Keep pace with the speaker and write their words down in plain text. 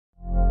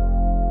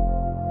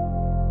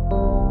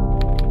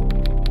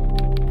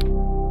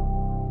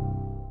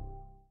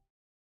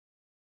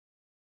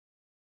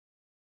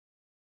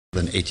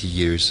80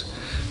 years.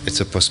 It's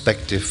a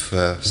prospective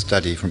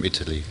study from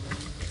Italy.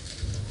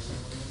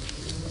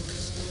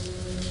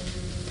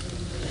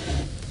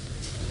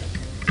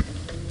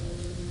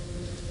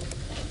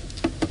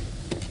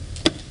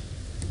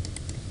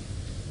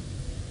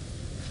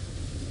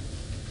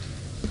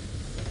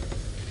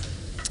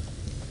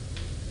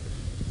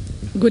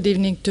 Good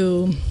evening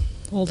to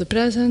all the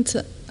present.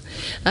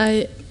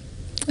 I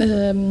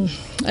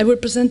will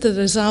present the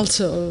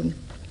results of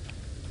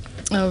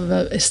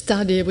a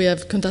study we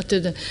have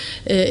conducted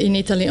in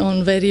Italy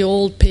on very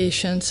old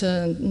patients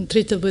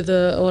treated with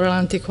oral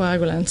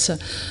anticoagulants,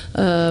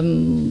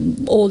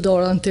 old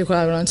oral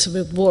anticoagulants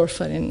with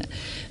warfarin.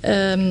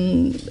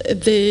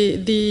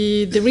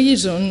 The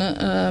reason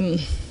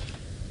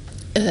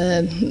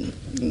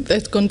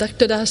that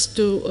conducted us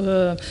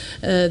to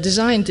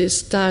design this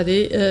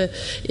study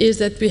is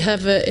that we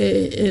have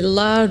a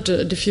large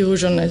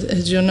diffusion,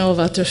 as you know, of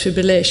atrial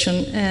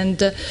fibrillation, and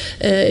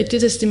it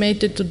is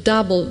estimated to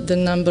double the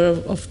number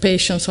of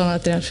patients on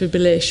atrial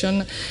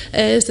fibrillation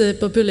as the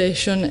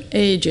population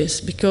ages,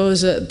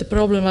 because the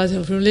problem of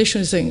atrial fibrillation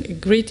is a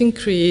great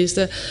increase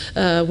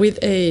with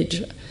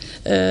age.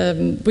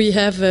 We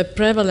have a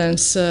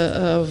prevalence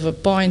of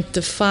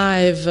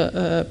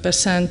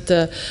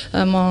 0.5%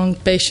 among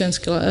patients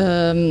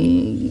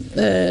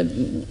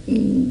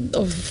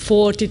of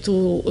 40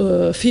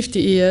 to 50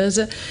 years,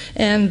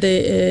 and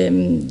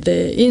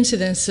the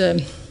incidence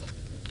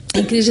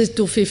increases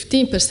to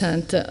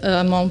 15%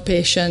 among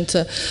patients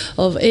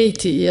of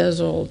 80 years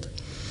old.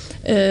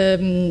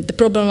 The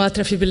problem of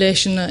atrial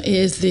fibrillation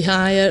is the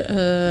higher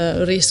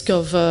risk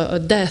of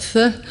death,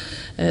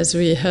 as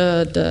we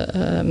heard,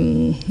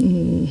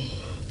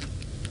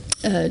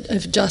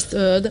 I've just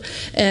heard,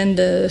 and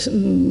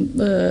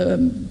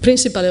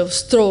principally of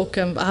stroke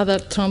and other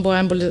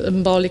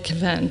thromboembolic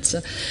events.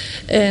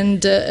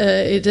 And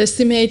it's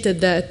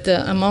estimated that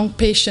among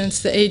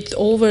patients aged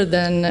over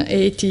than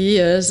 80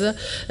 years,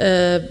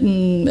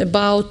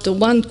 about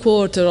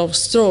 1/4 of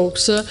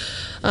strokes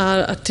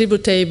are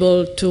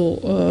attributable to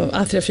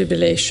atrial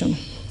fibrillation.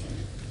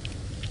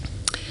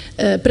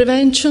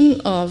 Prevention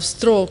of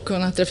stroke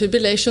on atrial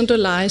fibrillation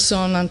relies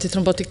on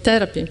antithrombotic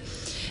therapy.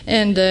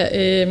 And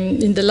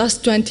in the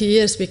last 20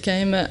 years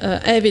became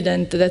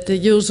evident that the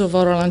use of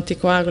oral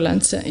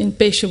anticoagulants in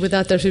patients with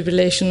atrial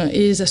fibrillation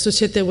is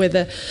associated with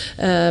a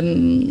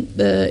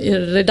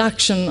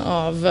reduction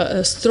of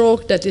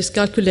stroke that is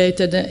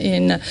calculated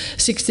in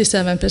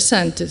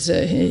 67%. It's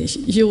a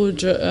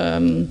huge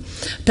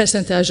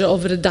percentage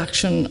of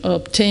reduction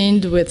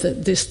obtained with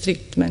this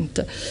treatment.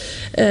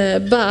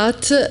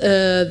 But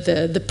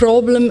the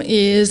problem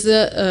is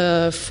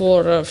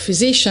for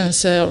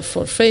physicians or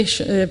for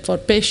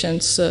patients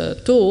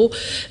too,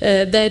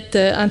 that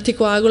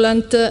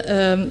anticoagulants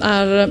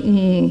are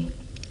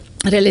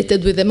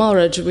related with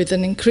hemorrhage, with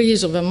an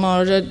increase of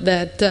hemorrhage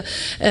that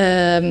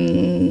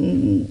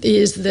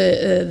is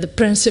the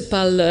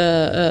principal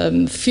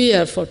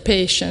fear for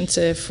patients,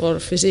 for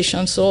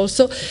physicians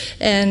also.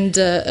 And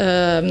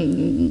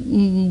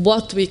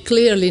what we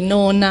clearly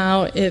know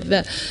now is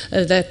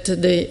that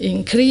the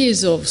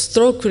increase of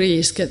stroke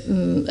risk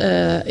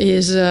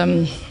is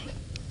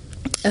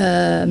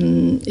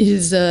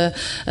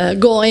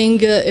going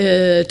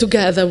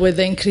together with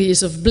the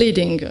increase of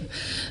bleeding.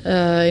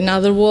 In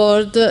other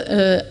words,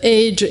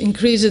 age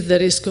increases the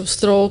risk of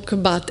stroke,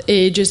 but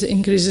age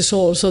increases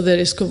also the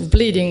risk of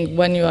bleeding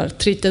when you are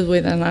treated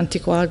with an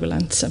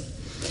anticoagulant.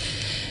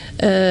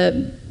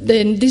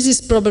 Then this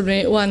is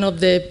probably one of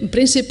the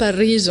principal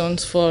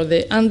reasons for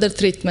the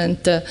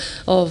undertreatment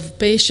of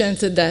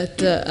patients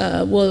that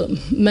will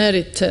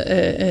merit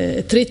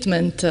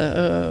treatment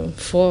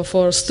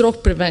for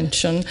stroke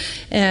prevention.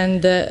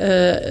 And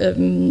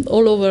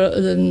all over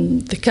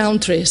the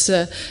countries,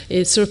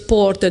 it's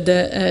reported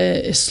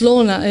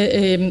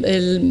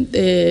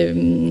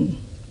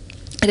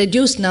a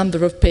reduced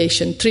number of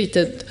patients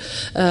treated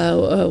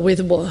with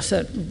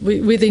warfarin,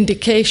 with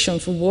indication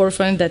for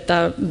warfarin that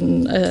are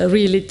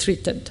really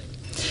treated.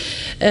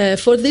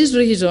 For this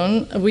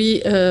reason,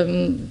 we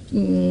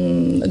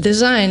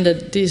designed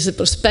this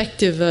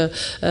prospective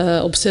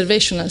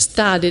observational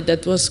study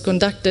that was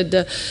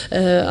conducted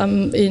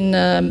in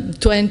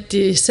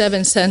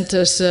 27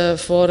 centers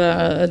for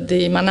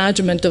the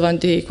management of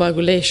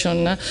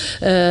anticoagulation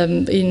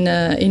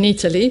in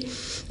Italy.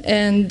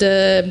 And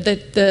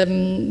that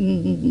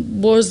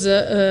was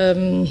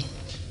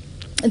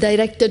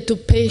directed to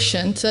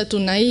patients, to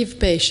naive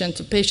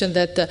patients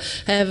that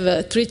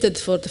have treated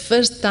for the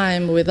first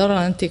time with oral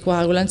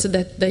anticoagulants,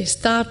 that they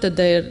started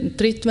their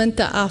treatment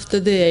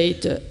after the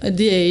age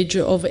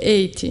of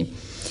 80.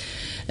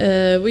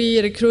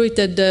 We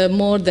recruited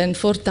more than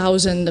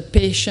 4,000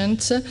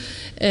 patients.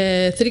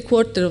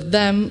 3/4 of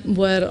them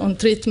were on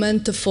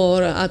treatment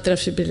for atrial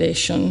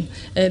fibrillation.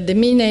 The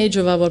mean age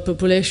of our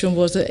population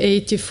was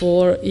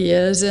 84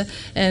 years,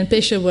 and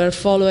patients were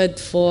followed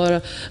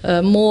for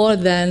more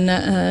than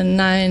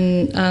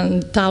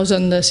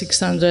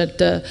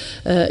 9,600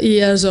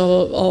 years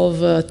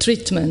of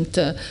treatment.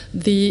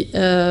 The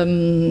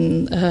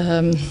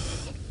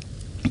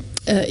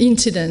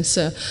incidence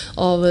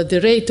of the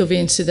rate of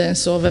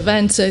incidence of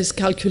events is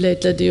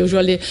calculated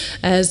usually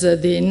as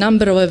the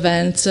number of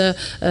events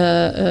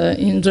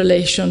in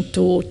relation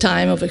to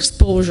time of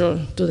exposure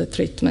to the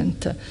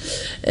treatment.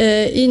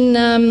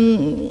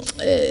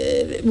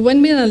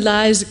 When we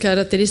analyze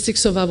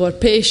characteristics of our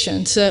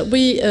patients,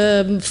 we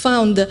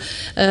found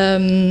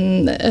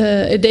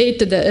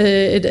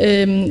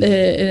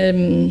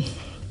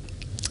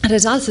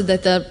results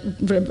that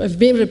have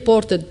been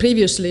reported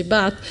previously,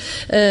 but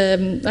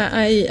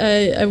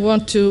I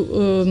want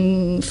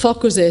to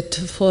focus it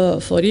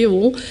for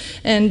you.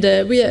 And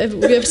we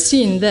have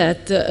seen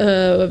that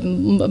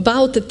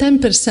about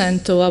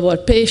 10% of our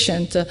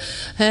patients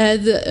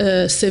had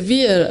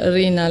severe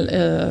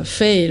renal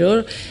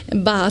failure,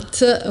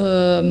 but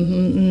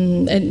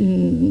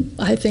and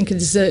I think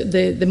it's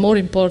the more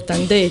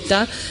important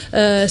data,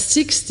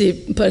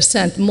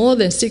 60%, more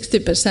than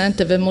 60%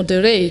 have a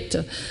moderate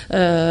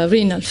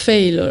renal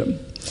failure.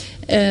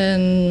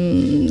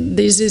 And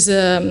this is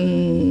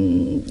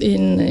in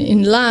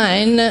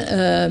line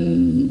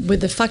with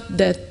the fact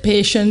that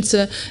patients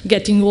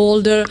getting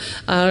older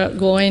are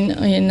going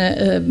in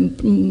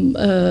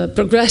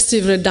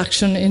progressive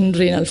reduction in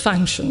renal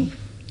function.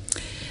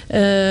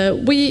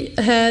 We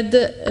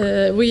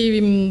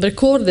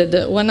recorded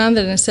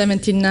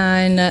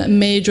 179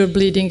 major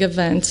bleeding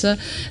events.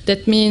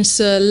 That means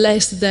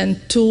less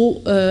than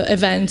 2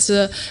 events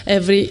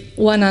every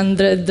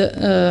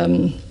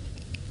 100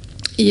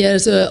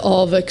 years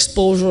of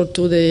exposure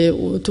to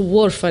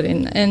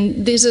warfarin,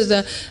 and this is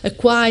a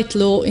quite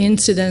low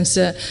incidence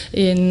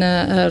in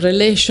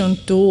relation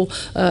to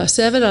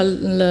several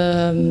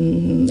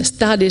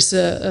studies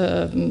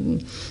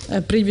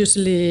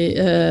previously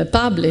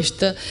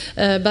published,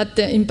 but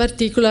in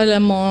particular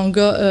among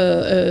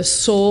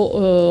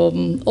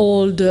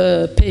old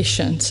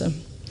patients.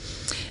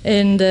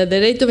 And the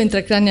rate of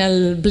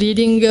intracranial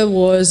bleeding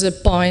was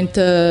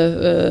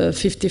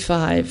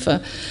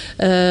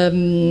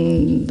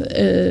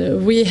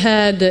 0.55. We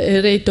had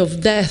a rate of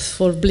death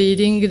for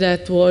bleeding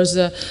that was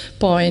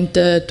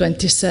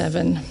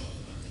 0.27.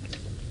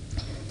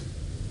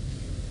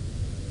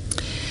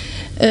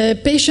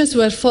 Patients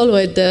were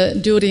followed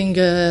during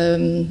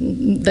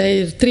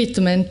their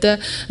treatment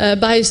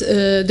by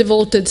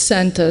devoted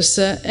centers,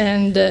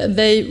 and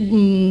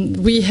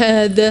we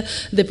had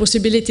the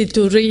possibility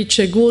to reach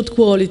a good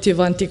quality of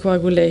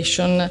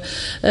anticoagulation.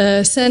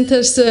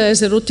 Centers,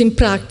 as a routine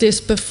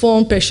practice,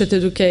 perform patient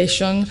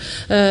education,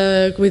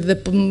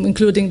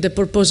 including the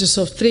purposes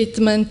of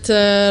treatment,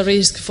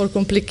 risk for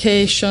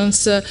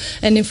complications,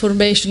 and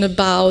information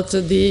about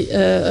the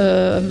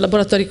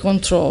laboratory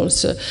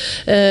controls.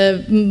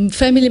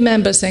 Family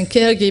members and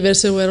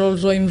caregivers were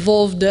also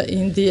involved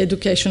in the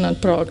educational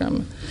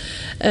program.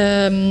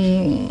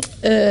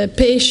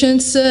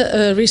 Patients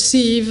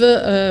receive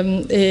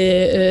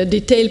a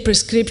detailed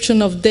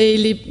prescription of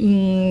daily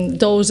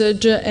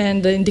dosage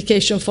and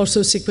indication for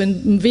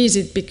subsequent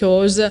visit,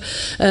 because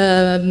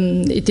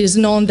it is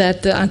known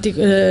that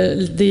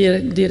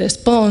the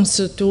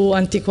response to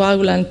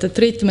anticoagulant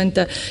treatment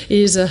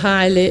is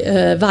highly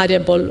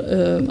variable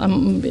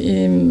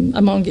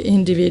among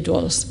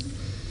individuals.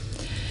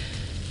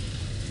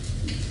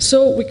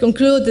 So we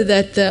conclude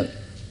that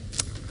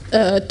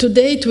to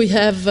date we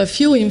have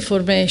few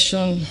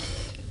information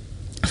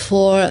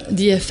for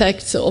the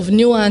effects of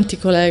new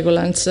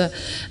anticoagulants,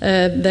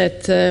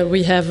 that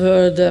we have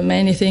heard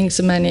many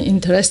things, many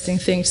interesting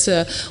things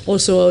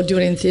also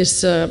during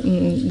this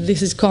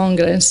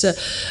Congress,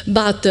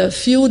 but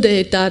few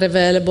data are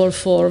available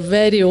for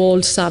very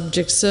old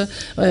subjects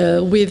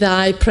with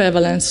high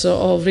prevalence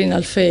of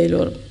renal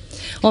failure.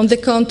 On the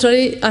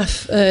contrary,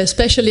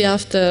 especially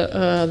after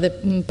the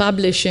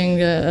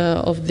publishing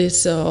of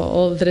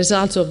the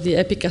results of the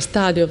EPICA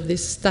study of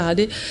this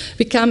study,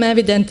 become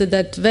evident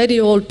that very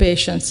old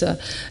patients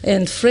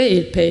and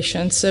frail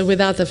patients with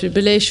atrial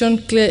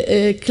fibrillation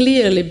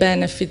clearly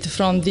benefit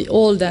from the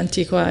old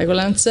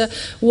anticoagulants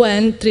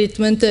when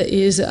treatment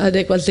is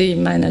adequately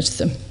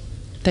managed.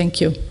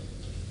 Thank you.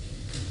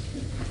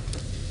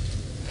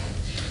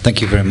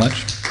 Thank you very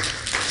much.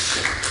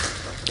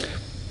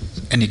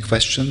 Any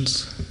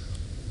questions?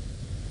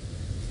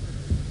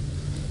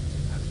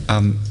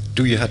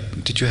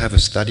 Did you have a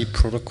study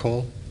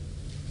protocol?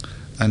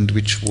 And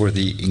which were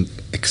the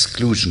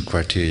exclusion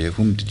criteria?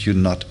 Whom did you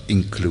not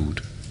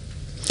include?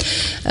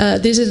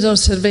 This is an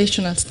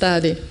observational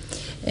study,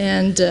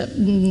 and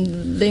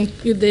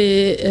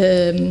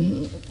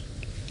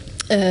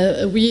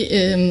we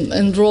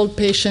enrolled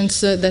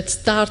patients that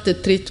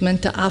started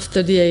treatment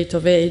after the age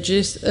of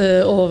 80s,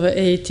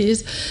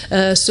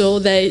 so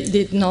they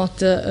did not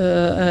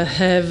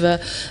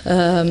have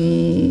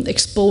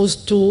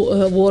exposed to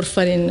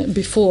warfarin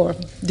before.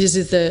 This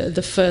is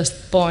the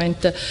first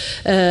point.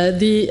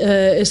 The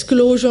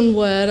exclusion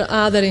were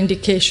other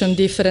indications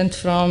different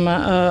from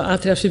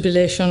atrial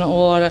fibrillation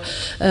or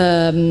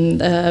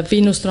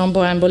venous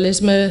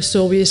thromboembolism,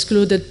 so we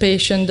excluded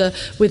patients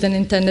with an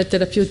intended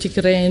therapeutic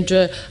range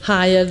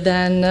higher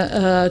than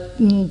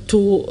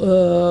 2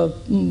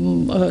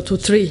 to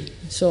 3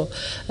 so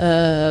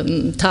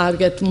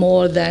target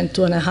more than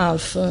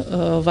 2.5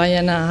 of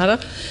INR,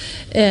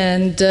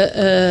 and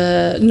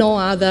no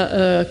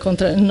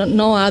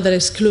other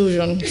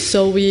exclusion.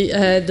 So we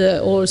had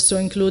also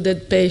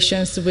included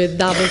patients with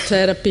double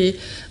therapy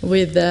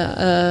with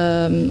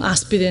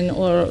aspirin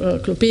or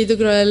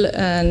clopidogrel,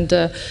 and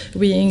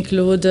we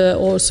include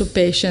also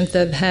patients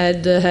that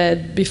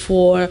had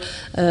before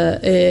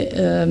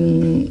a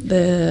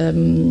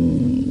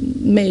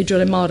major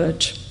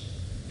hemorrhage.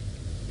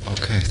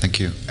 Okay, thank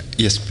you.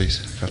 Yes, please,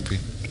 Rafi.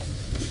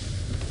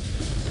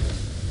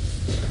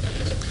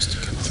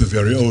 The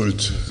very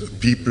old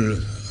people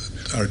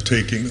are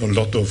taking a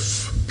lot of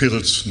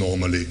pills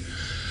normally,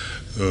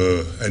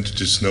 and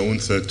it is known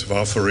that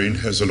warfarin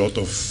has a lot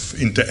of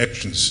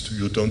interactions.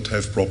 You don't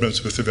have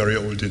problems with the very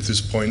old at this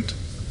point?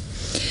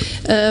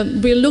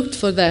 We looked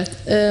for that.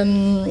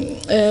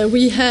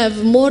 We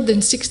have more than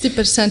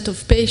 60%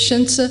 of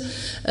patients,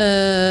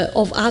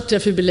 of atrial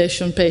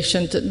fibrillation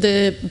patients.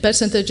 The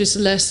percentage is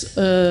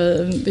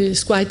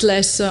is quite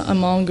less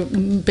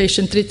among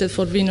patients treated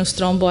for venous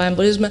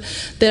thromboembolism.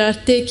 They are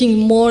taking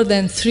more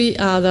than 3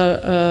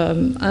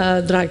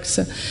 other drugs.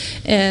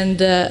 And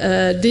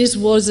this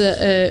was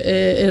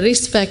a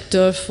risk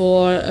factor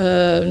for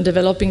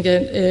developing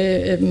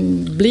a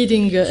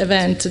bleeding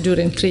event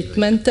during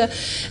treatment,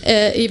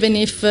 even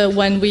if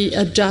when we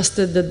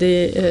adjusted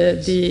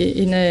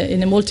in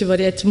a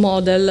multivariate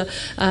model,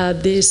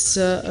 this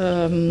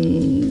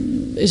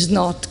is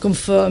not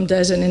confirmed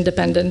as an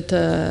independent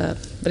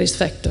risk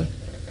factor.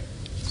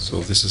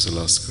 So this is the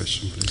last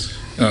question, please.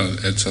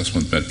 Ed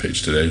Sussman,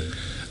 MedPage Today.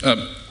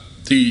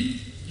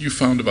 You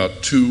found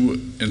about 2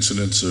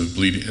 incidents of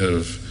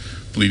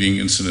bleeding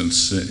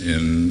incidents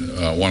in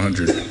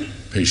 100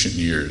 patient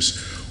years.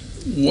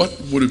 What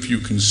would have you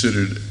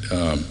considered?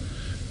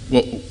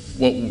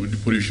 What would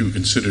have you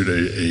considered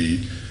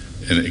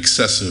an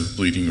excessive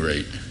bleeding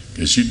rate?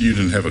 Because you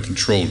didn't have a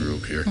control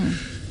group here.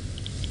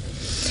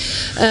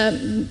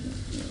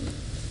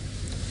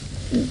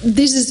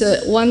 This is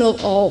one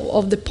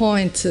of the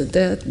points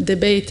that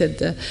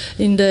debated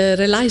in the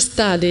RELY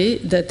study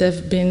that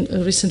have been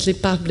recently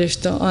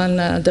published on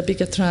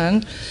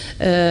dabigatran.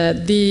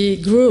 The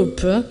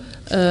group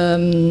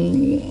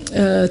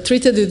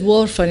treated with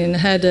warfarin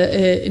had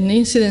an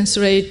incidence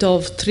rate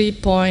of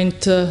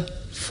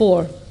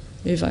 3.4,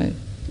 if I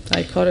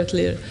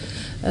correctly.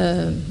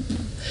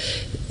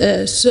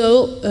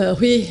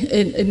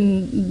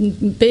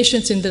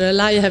 Patients in the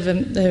RELY have a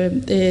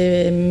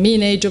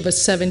mean age of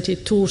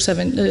 72,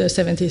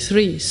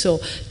 73, so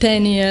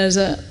 10 years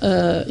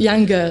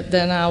younger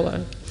than our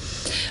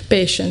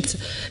patients.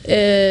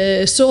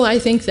 So I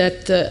think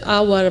that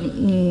our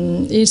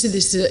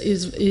incidence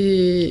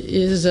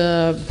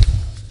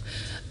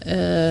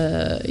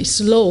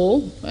is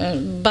low,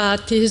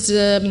 but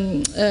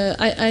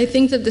I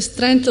think that the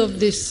strength of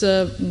this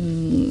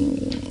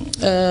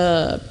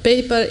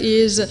paper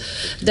is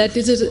that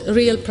this is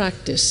real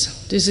practice.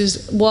 This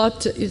is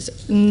what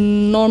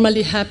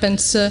normally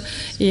happens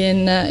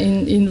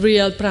in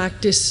real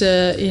practice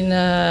in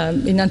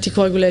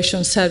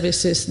anticoagulation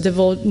services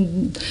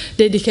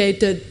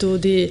dedicated to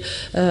the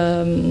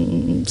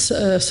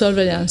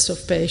surveillance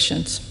of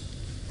patients.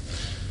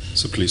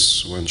 So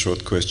please, one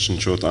short question,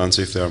 short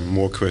answer. If there are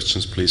more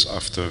questions, please,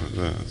 after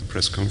the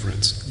press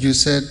conference. You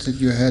said that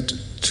you had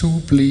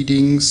 2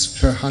 bleedings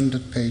per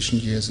 100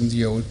 patient years in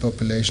the old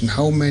population.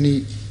 How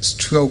many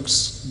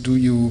strokes do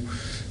you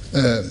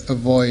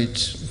avoid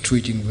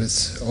treating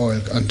with oral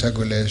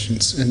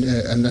anticoagulations and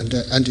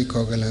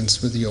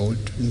anticoagulants with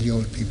in the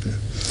old people?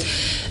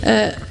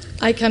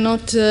 I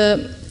cannot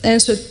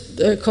answer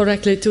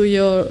correctly to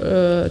your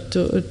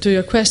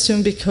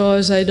question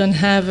because I don't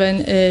have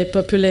a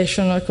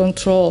populational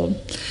control,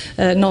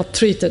 not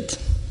treated.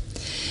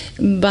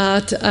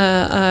 But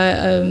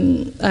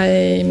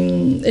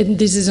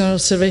this is an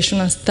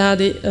observational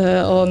study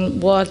on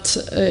what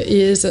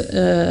is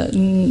the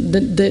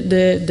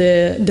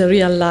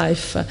real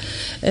life.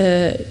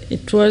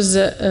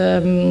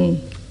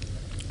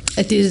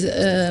 It is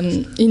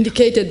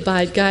indicated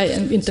by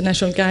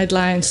international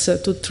guidelines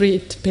to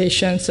treat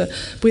patients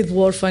with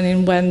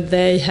warfarin when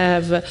they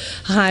have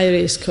high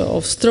risk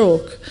of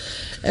stroke.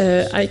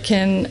 I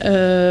can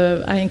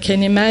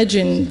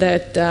imagine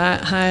that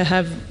I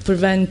have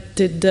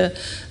prevented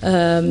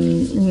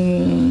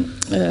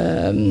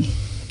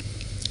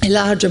a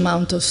large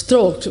amount of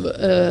stroke,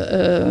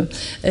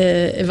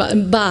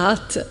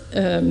 but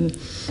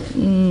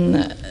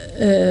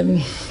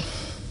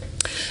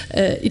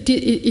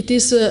it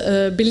is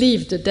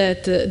believed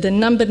that the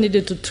number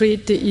needed to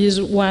treat is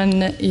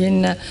 1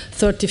 in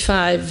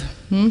 35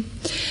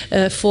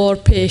 for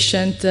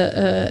patients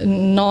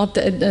not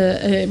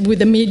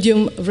with a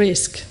medium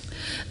risk.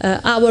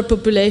 Our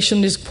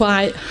population is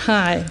quite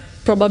high.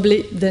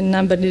 Probably the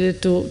number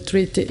needed to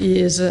treat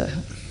is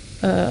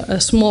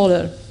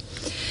smaller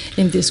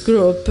in this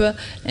group,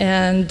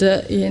 and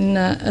in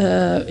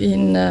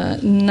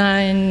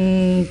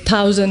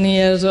 9,000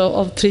 years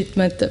of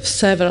treatment,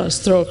 several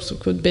strokes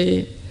could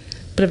be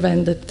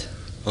prevented.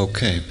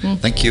 Okay,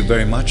 thank you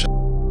very much.